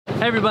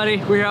Hey everybody,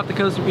 we're here off the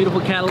coast of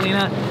beautiful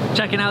Catalina,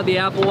 checking out the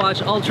Apple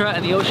Watch Ultra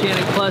and the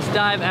Oceanic Plus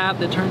dive app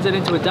that turns it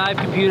into a dive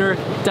computer,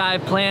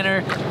 dive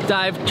planner,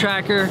 dive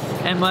tracker,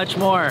 and much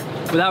more.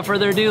 Without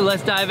further ado,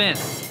 let's dive in.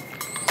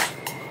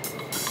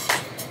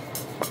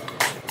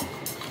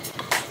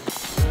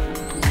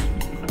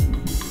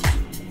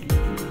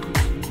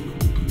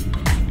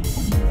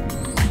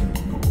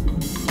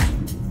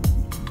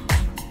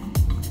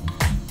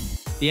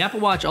 The Apple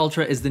Watch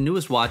Ultra is the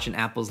newest watch in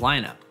Apple's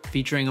lineup.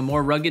 Featuring a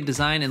more rugged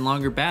design and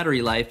longer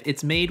battery life,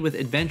 it's made with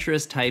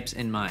adventurous types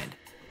in mind.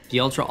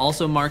 The Ultra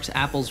also marks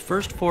Apple's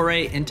first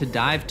foray into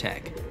dive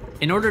tech.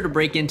 In order to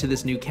break into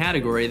this new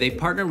category, they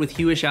partnered with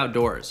Hewish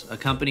Outdoors, a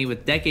company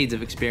with decades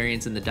of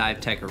experience in the dive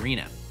tech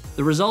arena.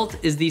 The result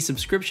is the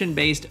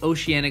subscription-based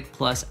Oceanic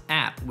Plus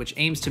app, which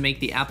aims to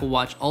make the Apple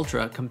Watch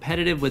Ultra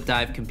competitive with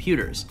dive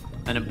computers,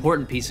 an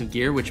important piece of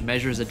gear which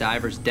measures a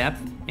diver's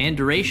depth and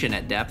duration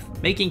at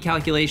depth, making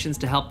calculations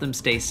to help them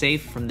stay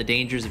safe from the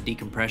dangers of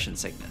decompression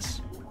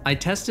sickness. I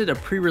tested a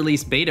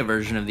pre-release beta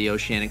version of the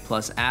Oceanic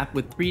Plus app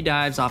with 3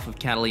 dives off of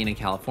Catalina,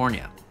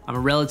 California. I'm a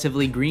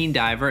relatively green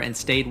diver and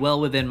stayed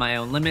well within my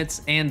own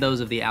limits and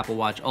those of the Apple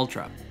Watch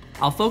Ultra.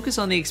 I'll focus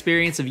on the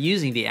experience of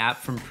using the app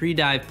from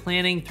pre-dive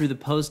planning through the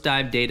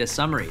post-dive data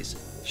summaries,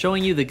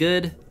 showing you the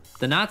good,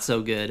 the not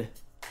so good,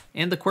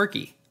 and the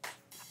quirky.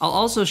 I'll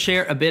also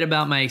share a bit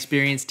about my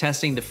experience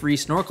testing the free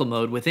snorkel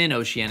mode within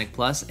Oceanic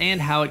Plus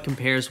and how it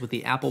compares with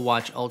the Apple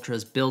Watch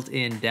Ultra's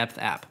built-in depth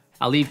app.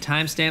 I'll leave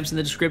timestamps in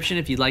the description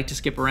if you'd like to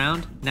skip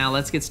around. Now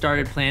let's get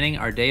started planning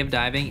our day of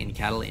diving in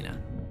Catalina.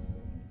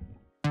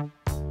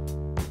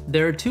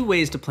 There are 2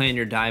 ways to plan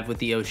your dive with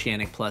the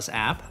Oceanic Plus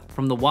app,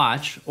 from the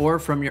watch or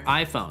from your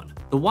iPhone.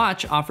 The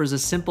watch offers a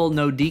simple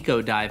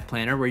no-deco dive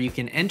planner where you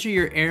can enter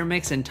your air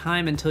mix and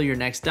time until your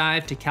next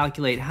dive to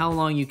calculate how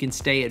long you can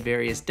stay at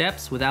various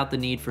depths without the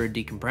need for a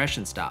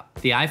decompression stop.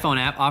 The iPhone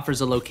app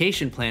offers a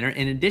location planner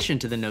in addition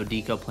to the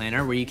no-deco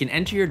planner where you can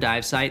enter your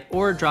dive site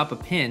or drop a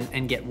pin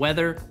and get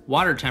weather,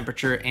 water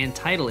temperature, and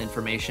tidal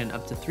information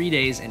up to 3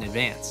 days in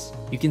advance.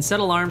 You can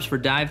set alarms for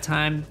dive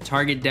time,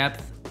 target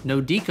depth,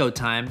 no-deco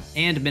time,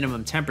 and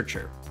minimum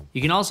temperature.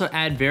 You can also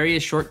add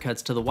various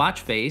shortcuts to the watch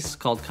face,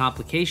 called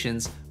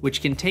complications,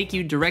 which can take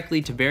you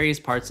directly to various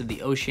parts of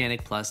the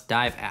Oceanic Plus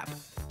dive app.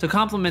 To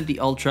complement the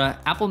Ultra,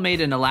 Apple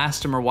made an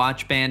elastomer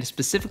watch band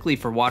specifically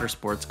for water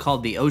sports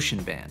called the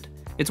Ocean Band.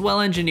 It's well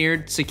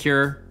engineered,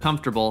 secure,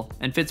 comfortable,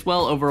 and fits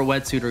well over a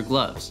wetsuit or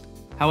gloves.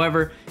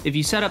 However, if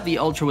you set up the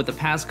Ultra with a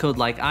passcode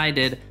like I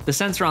did, the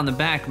sensor on the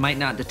back might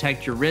not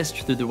detect your wrist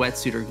through the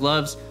wetsuit or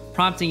gloves,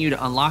 prompting you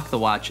to unlock the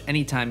watch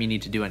anytime you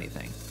need to do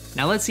anything.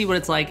 Now let's see what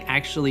it's like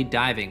actually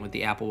diving with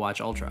the Apple Watch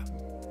Ultra.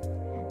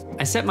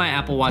 I set my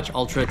Apple Watch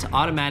Ultra to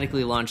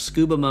automatically launch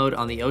Scuba mode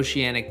on the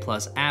Oceanic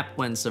Plus app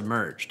when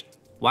submerged.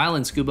 While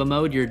in Scuba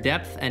mode, your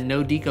depth and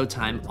no-deco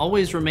time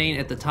always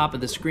remain at the top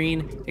of the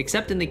screen,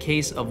 except in the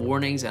case of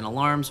warnings and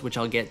alarms, which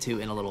I'll get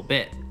to in a little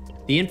bit.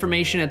 The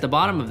information at the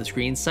bottom of the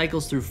screen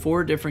cycles through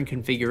 4 different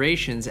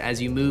configurations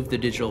as you move the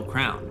digital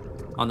crown.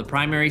 On the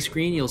primary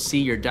screen, you'll see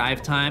your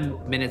dive time,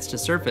 minutes to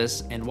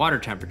surface, and water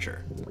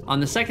temperature. On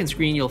the second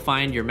screen, you'll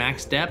find your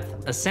max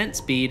depth, ascent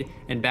speed,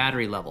 and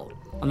battery level.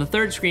 On the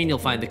third screen, you'll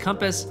find the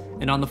compass,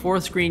 and on the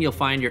fourth screen, you'll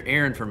find your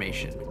air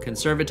information,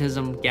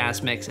 conservatism,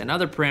 gas mix, and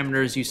other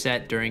parameters you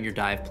set during your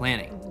dive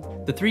planning.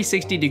 The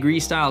 360-degree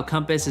style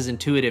compass is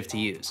intuitive to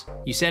use.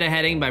 You set a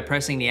heading by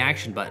pressing the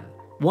action button.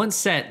 Once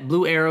set,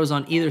 blue arrows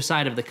on either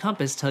side of the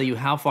compass tell you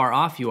how far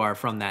off you are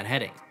from that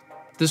heading.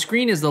 The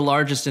screen is the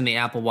largest in the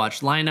Apple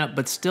Watch lineup,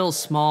 but still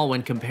small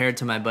when compared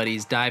to my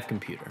buddy's dive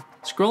computer.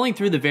 Scrolling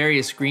through the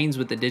various screens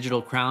with the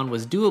digital crown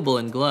was doable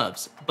in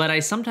gloves, but I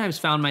sometimes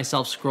found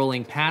myself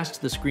scrolling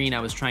past the screen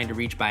I was trying to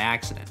reach by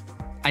accident.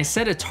 I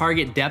set a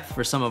target depth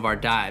for some of our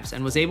dives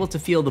and was able to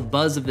feel the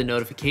buzz of the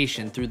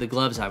notification through the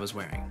gloves I was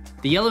wearing.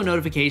 The yellow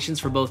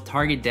notifications for both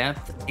target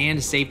depth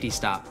and safety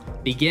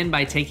stop begin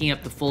by taking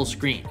up the full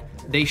screen.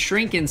 They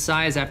shrink in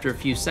size after a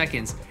few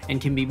seconds and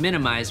can be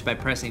minimized by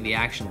pressing the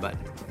action button.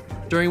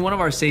 During one of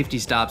our safety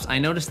stops, I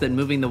noticed that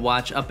moving the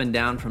watch up and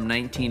down from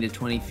 19 to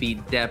 20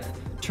 feet depth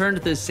turned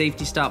the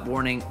safety stop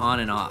warning on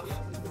and off,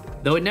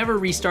 though it never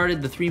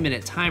restarted the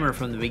 3-minute timer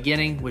from the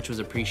beginning, which was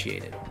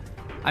appreciated.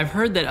 I've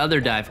heard that other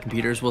dive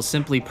computers will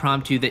simply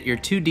prompt you that you're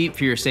too deep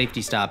for your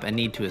safety stop and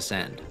need to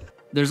ascend.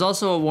 There's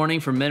also a warning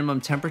for minimum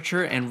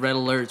temperature and red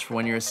alerts for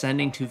when you're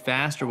ascending too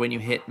fast or when you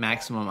hit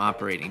maximum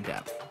operating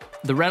depth.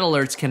 The red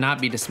alerts cannot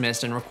be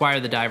dismissed and require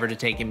the diver to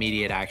take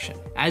immediate action.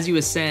 As you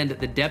ascend,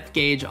 the depth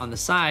gauge on the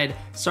side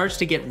starts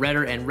to get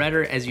redder and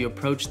redder as you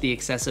approach the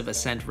excessive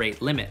ascent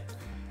rate limit.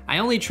 I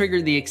only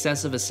triggered the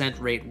excessive ascent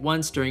rate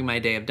once during my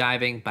day of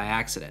diving by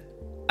accident.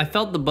 I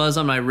felt the buzz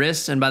on my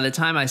wrist, and by the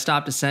time I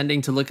stopped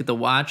ascending to look at the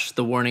watch,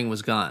 the warning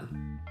was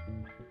gone.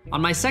 On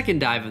my second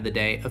dive of the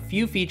day, a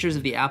few features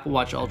of the Apple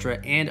Watch Ultra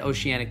and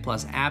Oceanic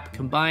Plus app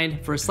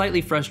combined for a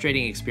slightly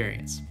frustrating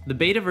experience. The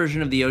beta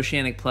version of the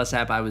Oceanic Plus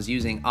app I was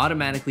using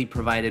automatically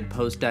provided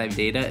post-dive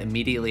data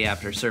immediately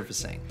after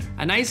surfacing.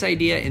 A nice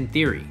idea in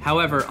theory.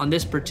 However, on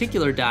this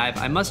particular dive,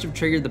 I must have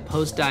triggered the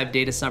post-dive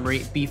data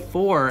summary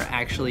before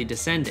actually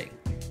descending.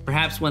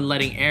 perhaps when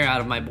letting air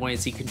out of my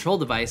buoyancy control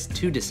device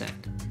to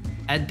descend.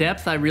 At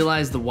depth, I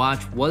realized the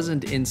watch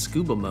wasn't in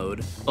scuba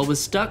mode, but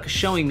was stuck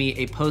showing me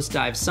a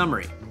post-dive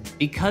summary.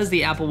 Because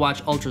the Apple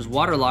Watch Ultra's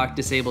water lock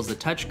disables the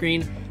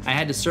touchscreen, I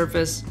had to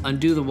surface,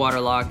 undo the water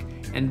lock,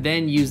 and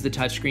then use the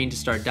touchscreen to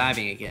start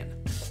diving again.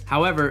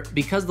 However,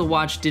 because the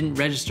watch didn't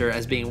register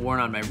as being worn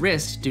on my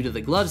wrist due to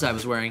the gloves I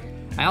was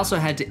wearing, I also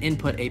had to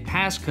input a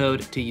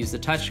passcode to use the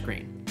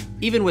touchscreen.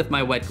 Even with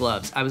my wet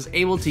gloves, I was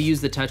able to use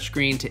the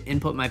touchscreen to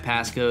input my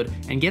passcode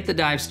and get the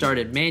dive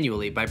started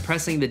manually by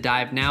pressing the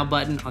Dive Now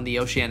button on the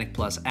Oceanic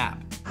Plus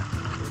app.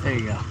 There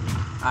you go.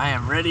 I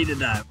am ready to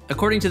dive.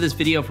 According to this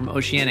video from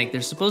Oceanic,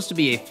 there's supposed to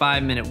be a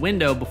 5-minute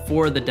window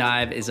before the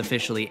dive is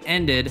officially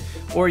ended,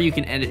 or you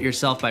can end it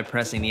yourself by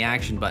pressing the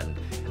action button.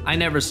 I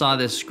never saw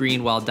this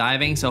screen while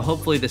diving, so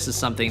hopefully this is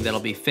something that'll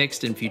be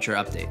fixed in future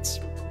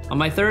updates. On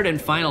my third and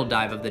final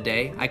dive of the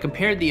day, I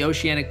compared the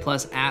Oceanic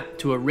Plus app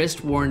to a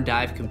wrist-worn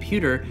dive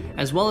computer,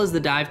 as well as the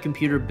dive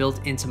computer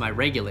built into my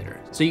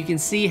regulator, so you can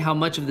see how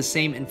much of the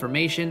same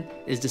information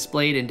is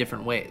displayed in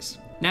different ways.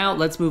 Now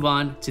let's move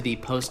on to the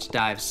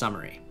post-dive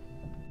summary.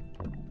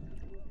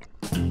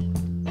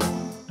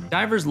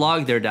 Divers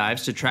log their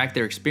dives to track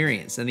their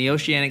experience, and the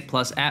Oceanic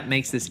Plus app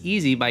makes this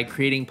easy by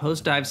creating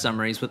post-dive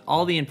summaries with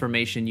all the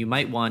information you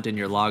might want in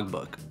your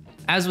logbook.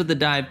 As with the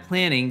dive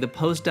planning, the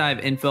post-dive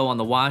info on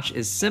the watch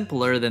is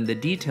simpler than the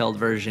detailed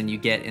version you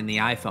get in the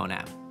iPhone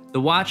app.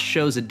 The watch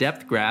shows a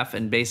depth graph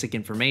and basic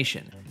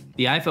information.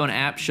 The iPhone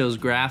app shows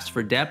graphs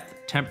for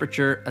depth,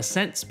 temperature,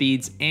 ascent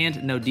speeds,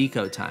 and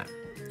no-deco time.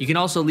 You can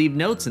also leave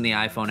notes in the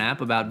iPhone app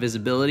about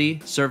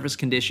visibility, surface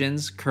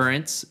conditions,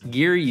 currents,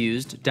 gear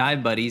used,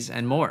 dive buddies,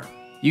 and more.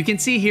 You can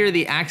see here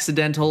the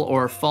accidental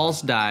or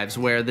false dives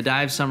where the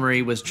dive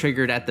summary was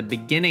triggered at the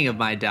beginning of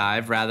my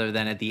dive rather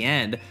than at the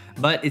end,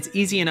 but it's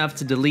easy enough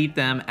to delete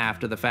them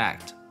after the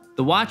fact.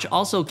 The watch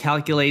also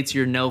calculates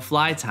your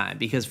no-fly time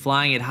because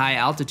flying at high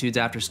altitudes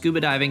after scuba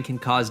diving can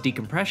cause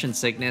decompression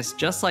sickness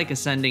just like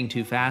ascending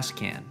too fast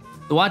can.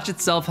 The watch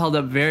itself held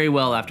up very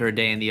well after a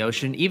day in the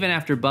ocean, even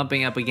after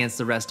bumping up against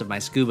the rest of my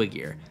scuba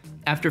gear.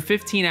 After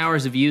 15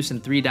 hours of use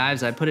and 3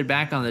 dives, I put it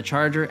back on the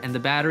charger and the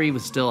battery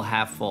was still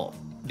half full.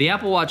 The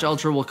Apple Watch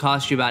Ultra will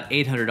cost you about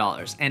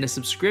 $800, and a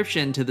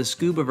subscription to the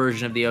Scuba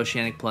version of the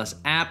Oceanic Plus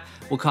app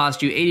will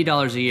cost you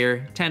 $80 a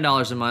year,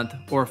 $10 a month,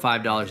 or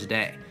 $5 a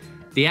day.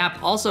 The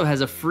app also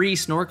has a free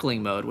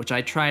snorkeling mode, which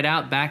I tried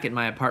out back at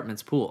my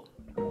apartment's pool.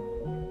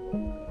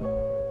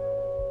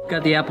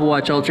 Got the Apple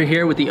Watch Ultra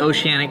here with the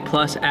Oceanic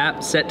Plus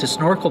app set to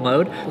snorkel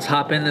mode. Let's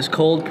hop in this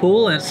cold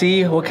pool and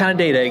see what kind of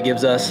data it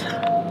gives us.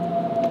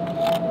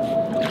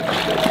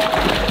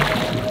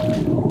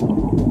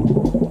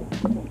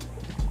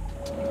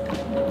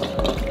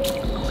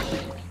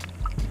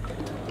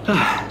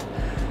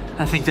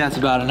 I think that's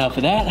about enough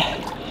of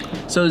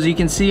that. So as you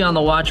can see on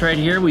the watch right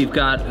here, we've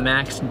got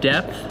max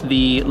depth,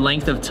 the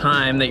length of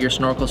time that your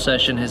snorkel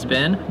session has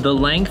been, the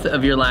length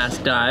of your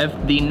last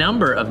dive, the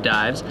number of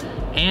dives,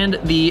 and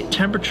the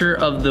temperature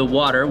of the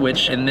water,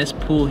 which in this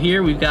pool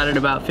here, we've got it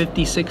about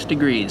 56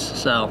 degrees.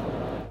 So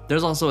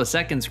there's also a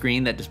second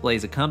screen that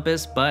displays a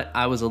compass, but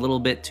I was a little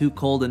bit too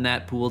cold in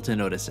that pool to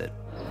notice it.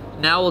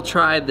 Now we'll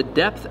try the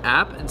Depth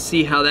app and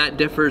see how that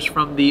differs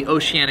from the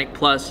Oceanic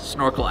Plus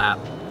Snorkel app.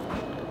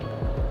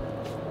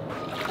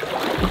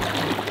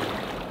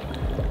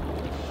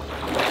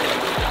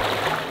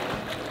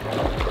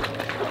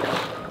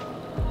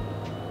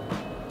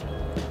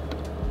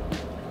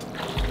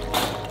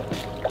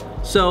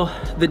 So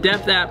the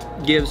Depth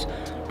app gives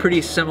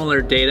pretty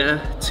similar data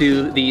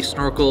to the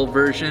Snorkel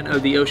version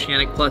of the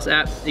Oceanic Plus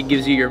app. It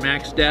gives you your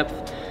max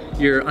depth,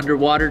 your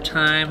underwater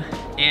time,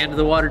 and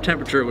the water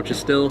temperature, which is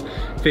still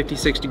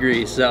 56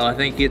 degrees. So I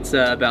think it's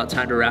about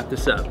time to wrap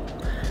this up.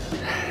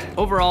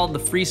 Overall, the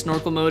free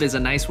snorkel mode is a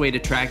nice way to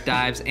track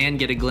dives and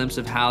get a glimpse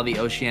of how the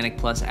Oceanic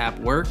Plus app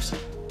works,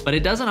 but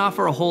it doesn't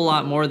offer a whole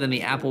lot more than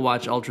the Apple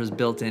Watch Ultra's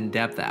built-in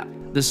Depth app.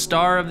 The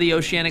star of the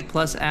Oceanic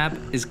Plus app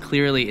is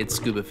clearly its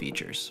scuba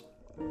features.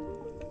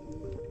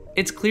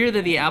 It's clear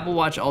that the Apple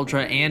Watch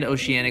Ultra and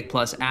Oceanic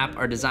Plus app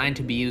are designed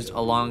to be used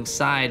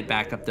alongside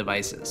backup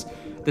devices.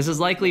 This is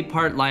likely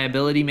part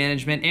liability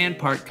management and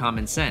part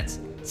common sense,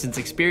 since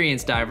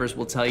experienced divers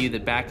will tell you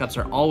that backups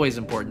are always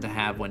important to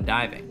have when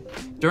diving.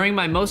 During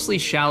my mostly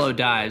shallow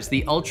dives,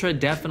 the Ultra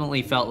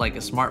definitely felt like a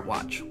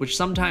smartwatch, which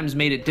sometimes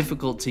made it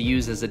difficult to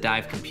use as a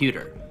dive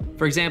computer.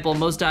 For example,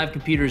 most dive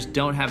computers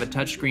don't have a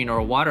touchscreen or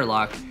a water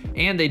lock,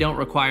 and they don't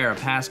require a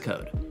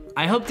passcode.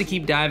 I hope to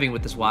keep diving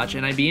with this watch,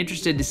 and I'd be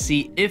interested to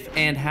see if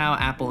and how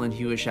Apple and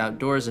Hewish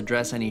Outdoors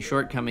address any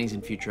shortcomings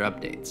in future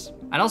updates.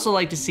 I'd also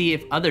like to see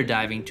if other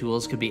diving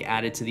tools could be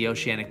added to the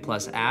Oceanic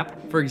Plus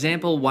app. For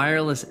example,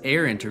 wireless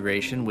air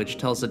integration, which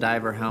tells the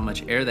diver how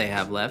much air they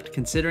have left,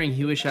 considering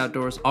Hewish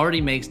Outdoors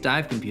already makes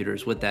dive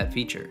computers with that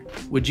feature.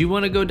 Would you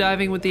want to go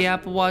diving with the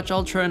Apple Watch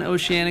Ultra and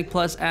Oceanic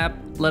Plus app?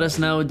 Let us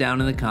know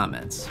down in the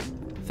comments.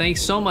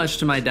 Thanks so much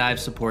to my dive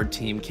support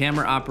team,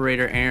 camera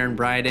operator Aaron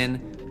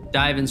Bryden,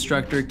 dive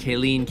instructor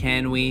Kayleen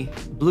Canwy,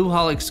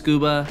 Blueholic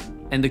Scuba,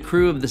 and the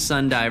crew of the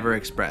Sundiver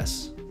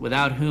Express.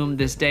 without whom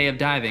this day of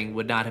diving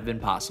would not have been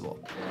possible.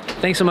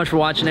 Thanks so much for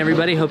watching,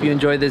 everybody. Hope you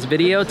enjoyed this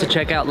video. To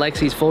check out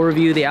Lexi's full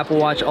review of the Apple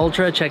Watch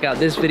Ultra, check out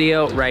this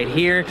video right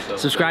here.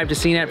 Subscribe to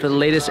CNET for the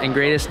latest and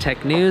greatest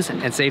tech news,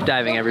 and safe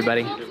diving,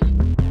 everybody.